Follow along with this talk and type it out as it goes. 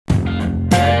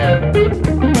Alright,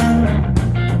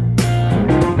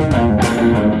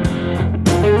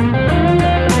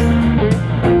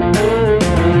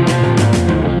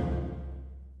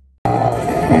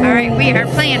 we are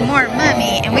playing more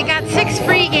Mummy, and we got 6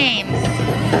 free games.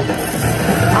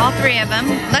 All 3 of them.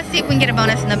 Let's see if we can get a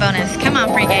bonus in the bonus. Come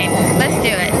on, free game. Let's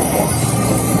do it.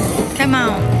 Come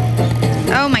on.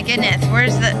 Oh my goodness.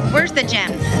 Where's the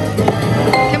gems?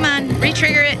 Come on,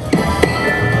 re-trigger it.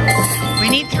 We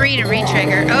need 3 to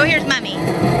re-trigger. Oh, here's Mummy.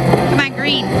 Come on,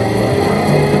 green.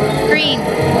 Green.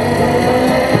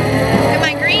 Come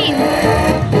on, green.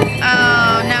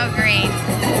 Oh, no green.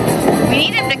 We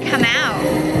need him to come out.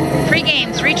 Free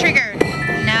games, re-trigger.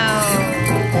 No.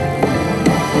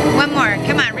 One more.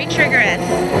 Come on, re-trigger us.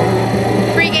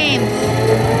 Free games.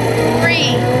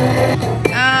 Free.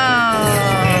 Oh,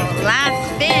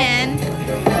 last spin.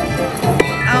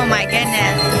 Oh my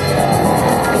goodness.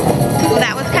 Well,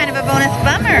 that was kind of a bonus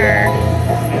bummer.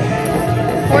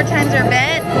 4 times our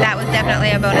bet. That was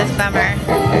definitely a bonus bummer.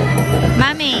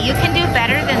 Mummy, you can do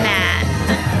better than that.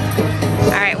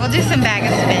 Alright, we'll do some bag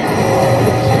of spins.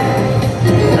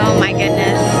 Oh my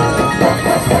goodness.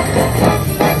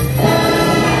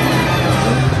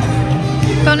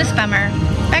 Bonus bummer.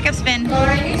 Back up spin.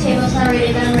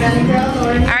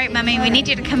 Alright, Mummy, we need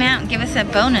you to come out and give us a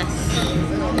bonus.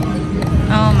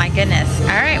 Oh my goodness.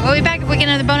 Alright, we'll be back if we get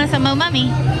another bonus on Mo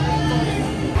Mummy.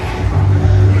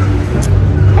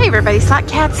 Hey everybody, Slot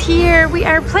Cats here. We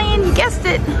are playing, you guessed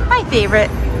it, my favorite,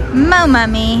 Mo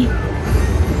Mummy.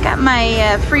 Got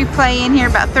my free play in here,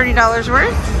 about $30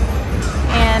 worth.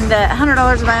 And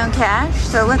 $100 of my own cash.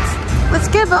 So let's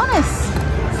get a bonus.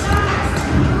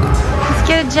 Let's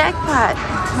get a jackpot.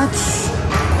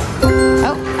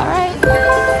 Oh, all right.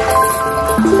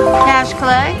 Cash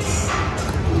collect.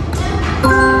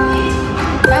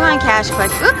 Come on, cash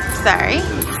collect. Oops, sorry.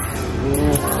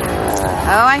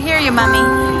 Oh, I hear you, Mummy.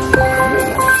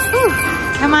 Ooh,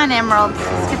 come on, Emerald.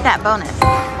 Let's get that bonus.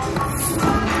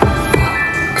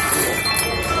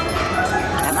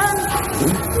 Come on.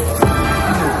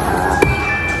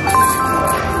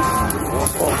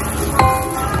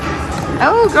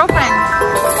 Oh, girlfriend.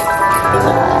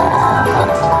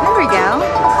 There we go.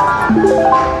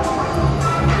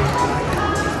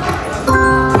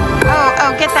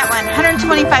 Oh, get that one.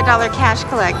 $125 cash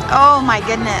collect. Oh my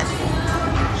goodness.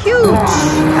 Huge.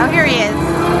 Oh, here he is.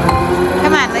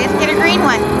 Come on, let's get a green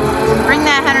one. Bring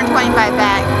that 125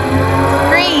 back.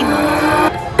 Green.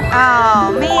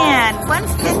 Oh man, one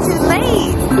spin too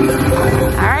late.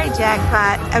 All right,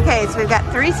 jackpot. Okay, so we've got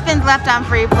 3 spins left on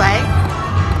free play.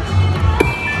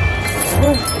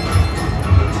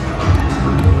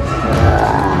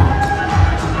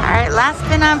 Alright, last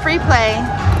spin on free play.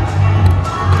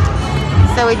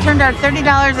 So we turned our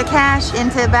 $30 of cash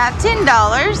into about $10.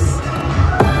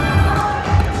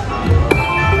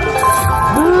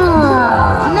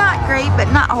 Not great,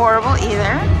 but not horrible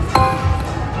either.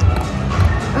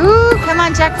 Ooh, come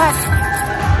on, jackpot.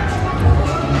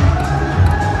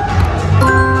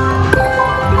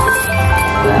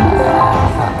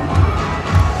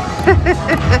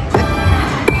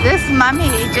 This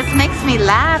Mummy just makes me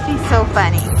laugh. He's so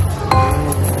funny.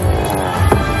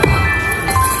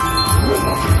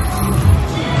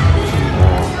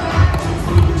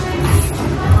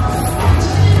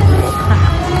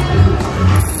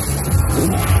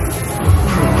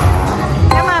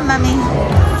 Come on, Mummy.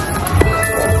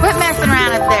 Quit messing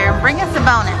around up there and bring us a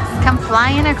bonus. Come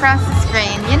flying across the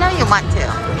screen. You know you want to.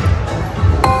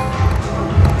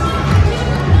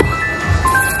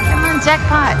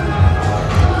 Jackpot.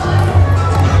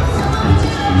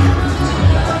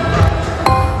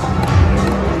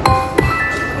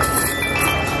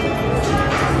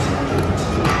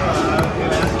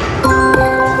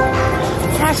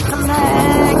 Cash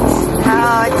collect.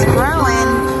 Oh, it's growing.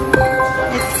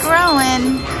 It's growing.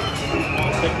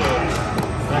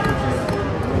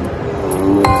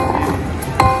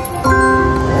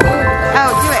 Oh,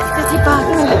 do it. 50 bucks.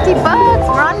 50 bucks.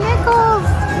 Ron Nichols.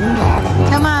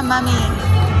 Come on, Mummy.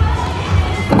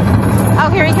 Oh,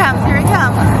 here he comes. Here he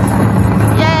comes.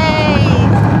 Yay!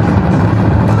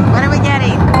 What are we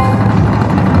getting?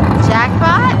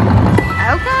 Jackpot?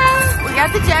 Okay. We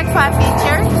got the jackpot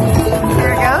feature.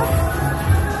 Here it goes.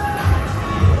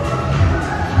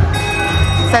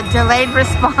 It's a delayed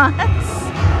response.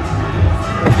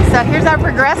 So here's our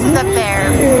progressives up there.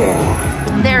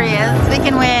 There he is. We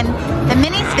can win the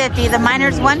minis 50, the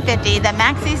minors 150, the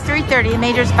maxis 330, the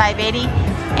majors 580,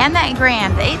 and that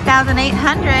grand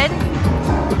 8,800.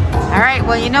 All right,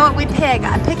 well, you know what we pick.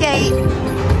 I pick 8.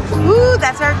 Ooh,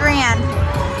 that's our grand.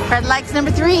 Fred likes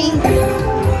number 3.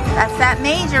 That's that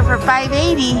major for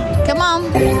 580. Come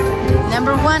on.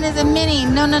 Number 1 is a mini.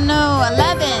 No, no, no.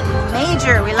 11.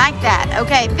 Major. We like that.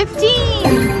 Okay. 15.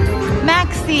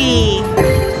 Maxi.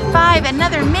 5.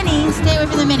 Another mini. Stay away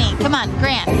from the mini. Come on.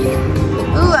 Grand.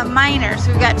 Ooh, a minor. So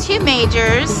we've got 2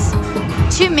 majors,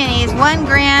 2 minis, 1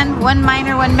 grand, 1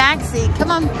 minor, 1 maxi.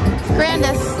 Come on. Grand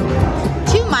us.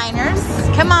 2 minors.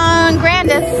 Come on.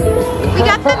 Grand us. We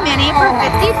got the mini for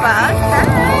 50 bucks. All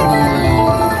right.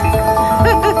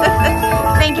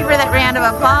 Thank you for that round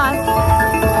of applause.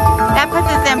 That puts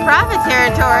us in profit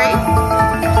territory.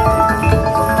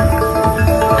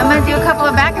 I'm going to do a couple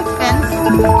of back spins.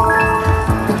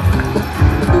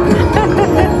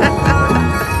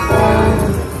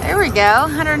 There we go,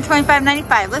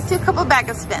 $125.95. Let's do a couple of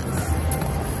back spins.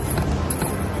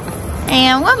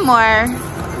 And one more.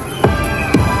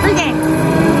 Free game.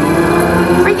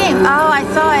 Free game. Oh, I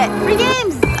saw it. Free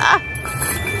games. Ah.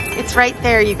 It's right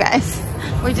there, you guys.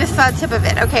 We just saw a tip of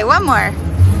it. Okay, one more.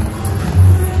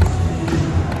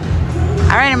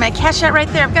 All right, I'm gonna cash that right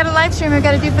there. I've got a live stream I've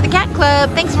got to do for the Cat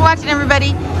Club. Thanks for watching,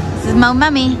 everybody. This is Mo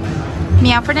Mummy.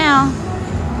 Meow for now.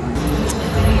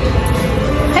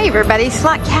 Hey, everybody.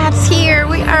 Slot Cats here.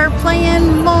 We are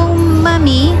playing Mo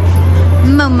Mummy.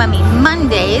 Mo Mummy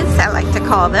Mondays, I like to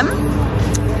call them.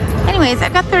 Anyways,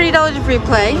 I've got $30 of free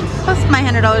play, plus my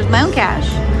 $100 of my own cash.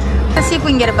 Let's see if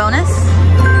we can get a bonus.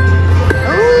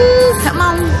 Ooh, come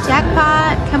on,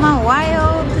 jackpot. Come on,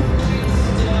 wild.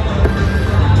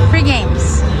 Free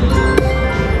games.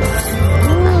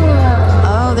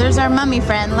 Oh, there's our mummy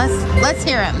friend. Let's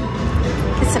hear him.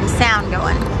 Get some sound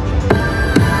going.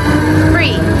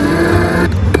 Free.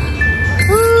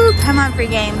 Woo, come on, free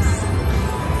games.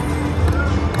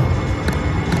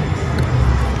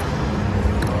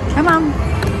 Come on.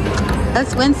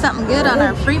 Let's win something good on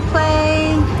our free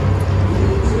play.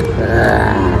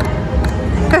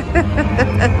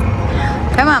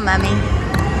 Come on, mummy.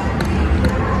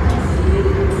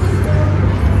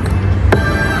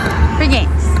 Free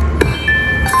games.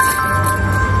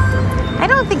 I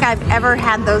don't think I've ever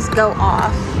had those go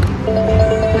off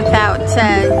without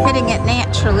hitting it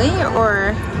naturally,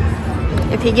 or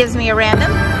if he gives me a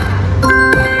random.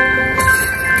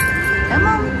 Come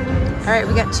on. All right,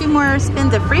 we got 2 more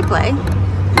spins of free play.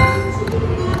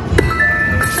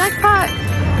 Jackpot.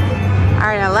 All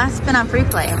right, our last spin on free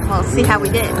play. We'll see how we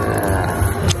did.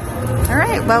 All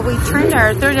right, well, we turned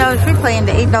our $30 free play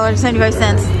into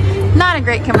 $8.75. Not a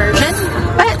great conversion,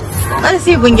 but let's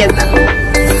see if we can get them.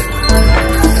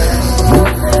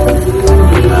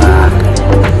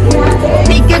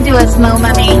 Be good to us, Mo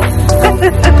Mummy.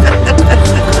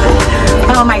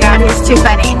 Oh my God, he's too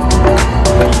funny.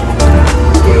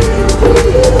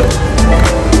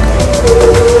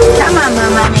 Come on, Mo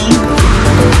Mummy.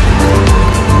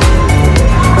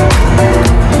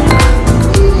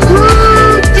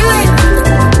 Woo, do it.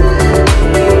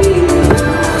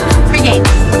 Free games.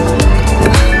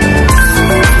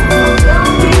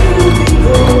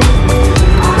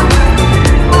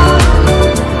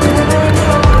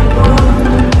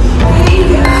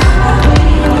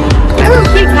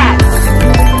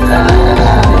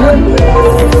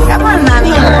 Come on,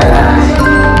 Mommy.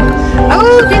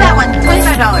 Oh, do that one.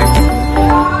 $25.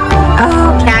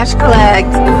 Oh, cash collect.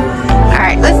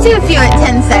 Alright, let's do a few at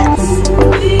 10 cents.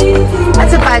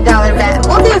 That's a $5 bet.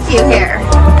 We'll do a few here.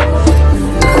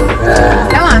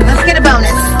 Come on, let's get a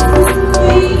bonus.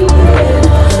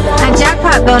 A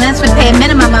jackpot bonus would pay a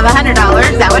minimum of $100.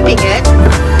 That would be good.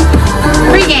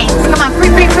 Free games. Come on,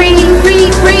 free, free, free, free,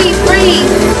 free, free.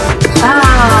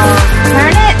 Oh,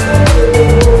 turn it.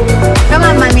 Come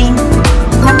on, Mommy.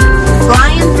 Come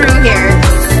flying through here.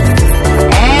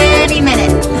 Any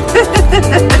minute.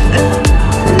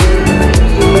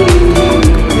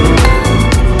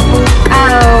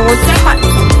 Oh, jackpot.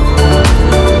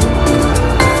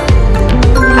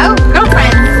 Oh,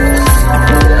 girlfriend.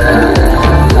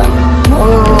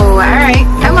 Oh, alright.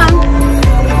 Come on.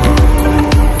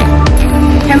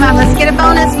 Come on, let's get a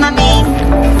bonus, Mommy.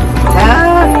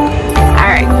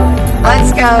 Alright.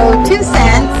 Let's go 2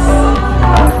 cents.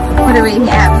 What do we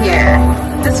have here?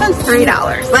 This one's $3.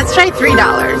 Let's try $3.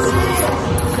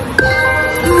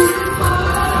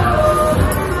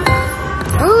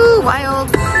 Ooh,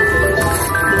 wild.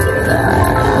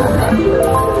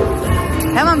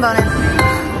 Come on, bonus.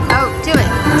 Oh, do it.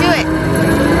 Do it.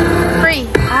 Free.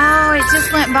 Oh, it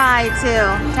just went by, too.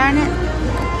 Darn it.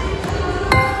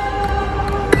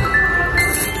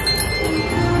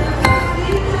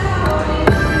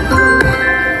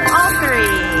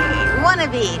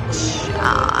 Of each.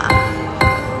 Aww.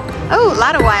 Oh, a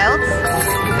lot of wilds.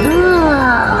 Ooh.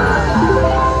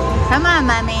 Come on,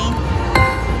 Mommy.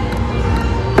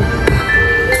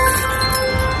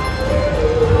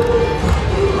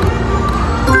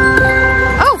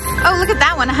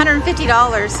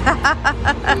 $250.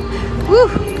 Whew,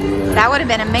 that would have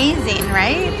been amazing,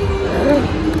 right?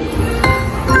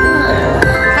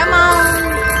 Come on.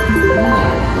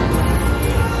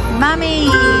 Mommy.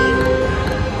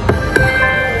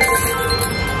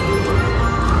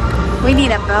 We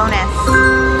need a bonus.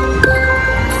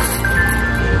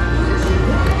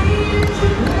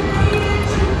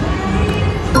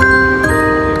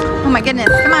 Oh my goodness,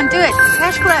 come on, do it.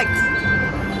 Cash collect.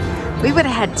 We would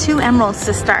have had 2 emeralds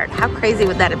to start. How crazy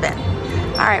would that have been?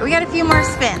 All right, we got a few more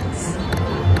spins.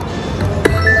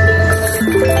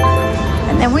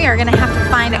 And then we are gonna have to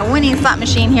find a winning slot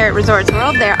machine here at Resorts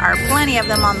World. There are plenty of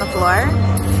them on the floor.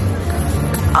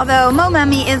 Although Mo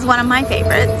Mummy is one of my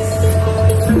favorites.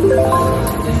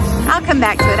 I'll come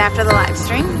back to it after the live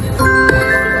stream. Do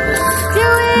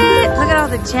it! Look at all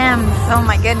the gems. Oh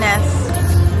my goodness.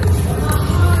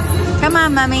 Come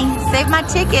on, Mummy. Save my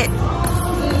ticket.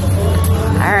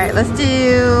 All right, let's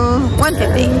do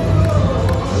 150.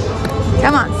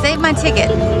 Come on, save my ticket.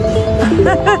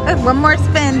 One more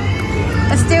spin.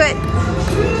 Let's do it.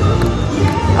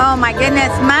 Oh my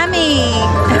goodness, Mommy.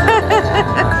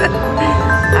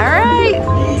 All right,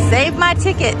 save my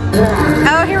ticket.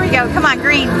 Oh, here we go. Come on,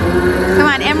 green. Come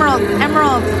on, emerald,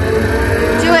 emerald.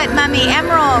 Do it, Mommy,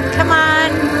 emerald. Come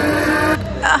on.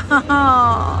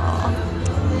 Oh,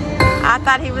 I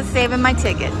thought he was saving my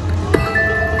ticket.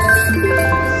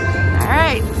 All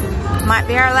right, might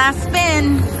be our last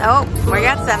spin. Oh, we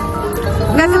got some.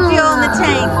 We got some fuel in the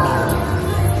tank.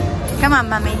 Come on,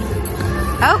 Mommy.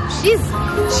 Oh, she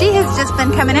has just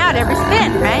been coming out every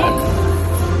spin, right?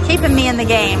 Keeping me in the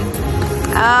game.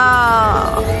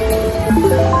 Oh.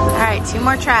 All right, 2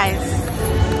 more tries.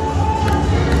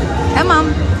 Come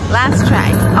on, last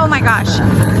try. Oh my gosh,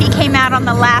 he came out on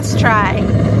the last try.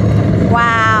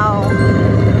 Wow.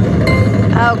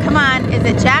 Oh, come on. Is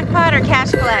it jackpot or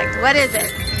cash collect? What is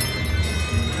it?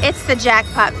 It's the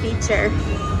jackpot feature.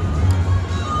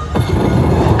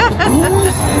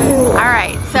 All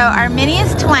right, so our mini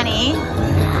is 20,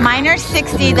 minor's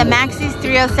 60, the maxi's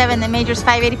 307, the major's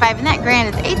 585, and that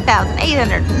grand is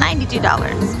 $8,892.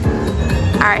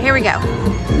 All right, here we go.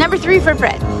 Number 3 for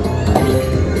Fred.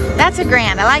 That's a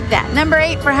grand. I like that. Number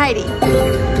 8 for Heidi.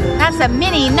 That's a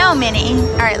mini, no mini.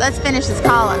 All right, let's finish this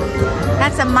column.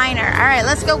 That's a minor. All right,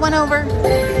 let's go one over.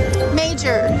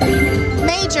 Major,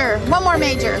 major, one more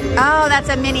major. Oh, that's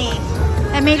a mini.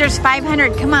 That major's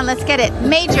 500. Come on, let's get it.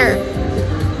 Major,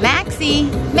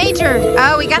 maxi, major.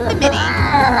 Oh, we got the mini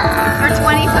for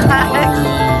 25.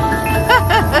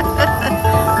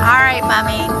 All right,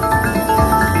 Mommy.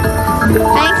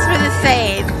 Thanks for the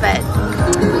save, but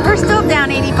we're still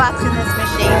down 80 bucks in this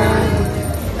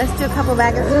machine. Let's do a couple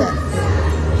bag of spins.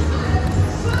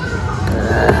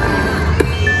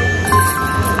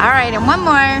 All right, and one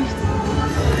more.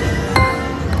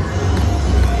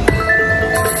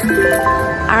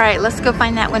 All right, let's go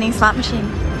find that winning slot machine.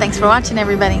 Thanks for watching,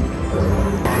 everybody.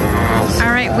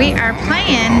 All right, we are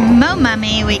playing Mo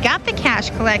Mummy. We got the cash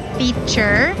collect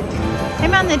feature.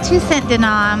 I'm on the 2-cent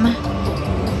denom.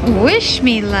 Wish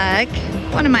me luck.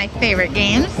 One of my favorite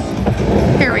games.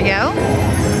 Here we go.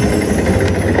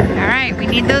 All right, we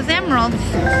need those emeralds.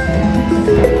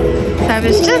 So I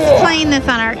was just playing this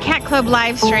on our Cat Club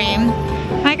live stream.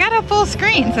 I got a full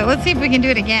screen, so let's see if we can do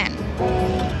it again.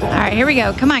 All right, here we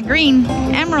go. Come on, green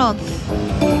emeralds.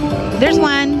 There's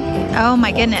one. Oh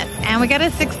my goodness. And we got a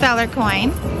 $6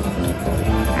 coin.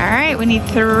 All right, we need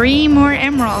 3 more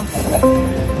emeralds.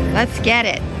 Let's get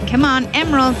it. Come on,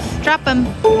 emeralds. Drop them.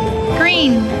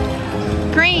 Green.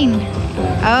 Green.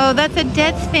 Oh, that's a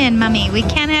dead spin, Mommy. We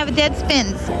can't have dead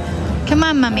spins. Come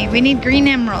on, Mommy. We need green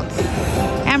emeralds.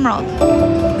 Emerald.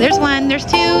 There's 1. There's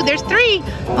 2. There's 3.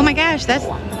 Oh my gosh, that's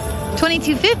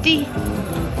 $22.50.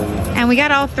 And we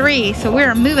got all 3, so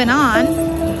we're moving on.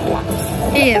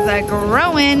 He is a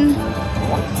growing.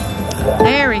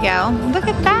 There we go. Look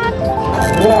at that.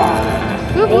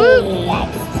 Whoop, whoop.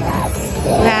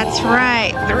 That's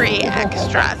right. 3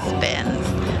 extra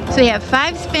spins. So you have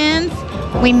 5 spins.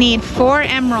 We need 4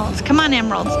 emeralds. Come on,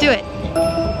 emeralds. Do it.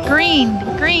 Green.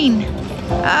 Green.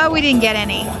 Oh, we didn't get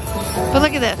any. But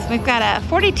look at this. We've got a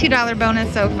 $42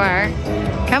 bonus so far.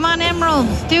 Come on,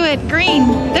 emeralds. Do it. Green.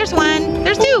 There's 1.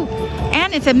 There's 2.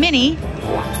 And it's a mini.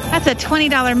 That's a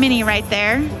 $20 mini right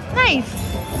there. Nice.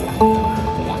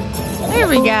 There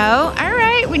we go. All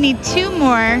right. We need 2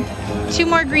 more. 2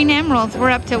 more green emeralds.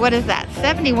 We're up to, what is that?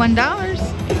 $71.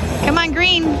 Come on,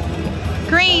 green.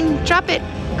 Green. Drop it.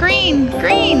 Green.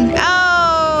 Green.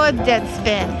 Oh, a dead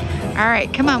spin. All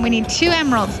right. Come on. We need 2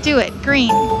 emeralds. Do it.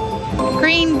 Green.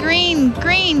 Green, green,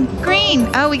 green, green.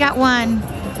 Oh, we got 1.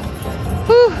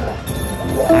 Whew.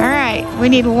 All right, we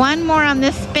need one more on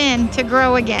this spin to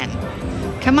grow again.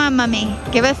 Come on, Mommy,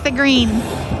 give us the green.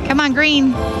 Come on,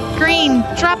 green, green,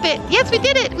 drop it. Yes, we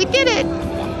did it, we did it.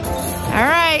 All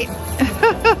right.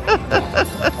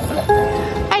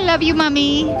 I love you,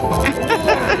 Mommy.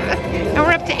 And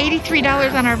we're up to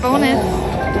 $83 on our bonus.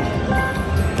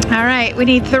 All right, we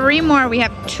need 3 more. We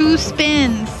have 2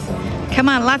 spins. Come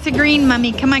on, lots of green,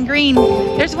 Mommy. Come on, green.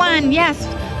 There's one, yes.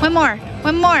 One more,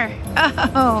 one more.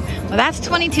 Oh, well, that's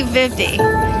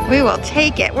 $22.50. We will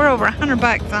take it. We're over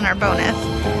 $100 on our bonus.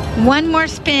 One more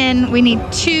spin. We need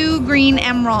 2 green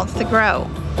emeralds to grow.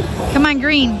 Come on,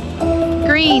 green,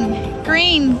 green,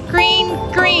 green, green,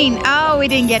 green. Oh, we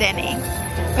didn't get any.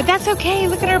 But that's okay.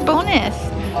 Look at our bonus.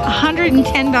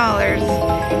 $110.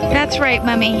 That's right,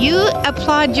 Mommy. You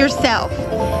applaud yourself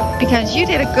because you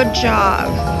did a good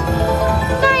job.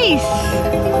 Nice.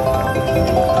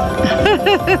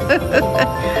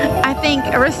 I think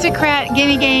Aristocrat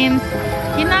Gimme Games,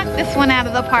 you knocked this one out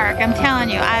of the park. I'm telling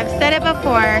you. I've said it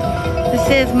before. This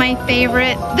is my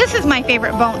favorite. This is my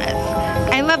favorite bonus.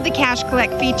 I love the cash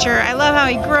collect feature. I love how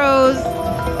he grows.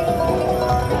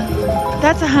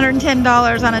 That's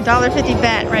 $110 on a $1.50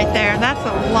 bet right there. That's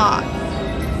a lot.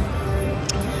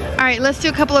 All right, let's do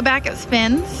a couple of backup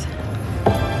spins.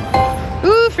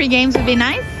 Ooh, free games would be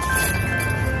nice.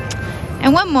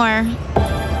 And one more.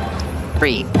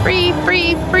 Free, free,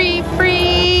 free, free,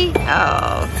 free.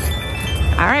 Oh.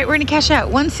 All right, we're gonna cash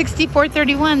out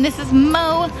 $164.31. This is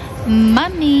Mo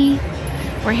Money.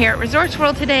 We're here at Resorts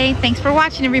World today. Thanks for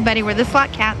watching, everybody. We're the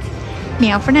Slot Cats.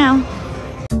 Meow for now.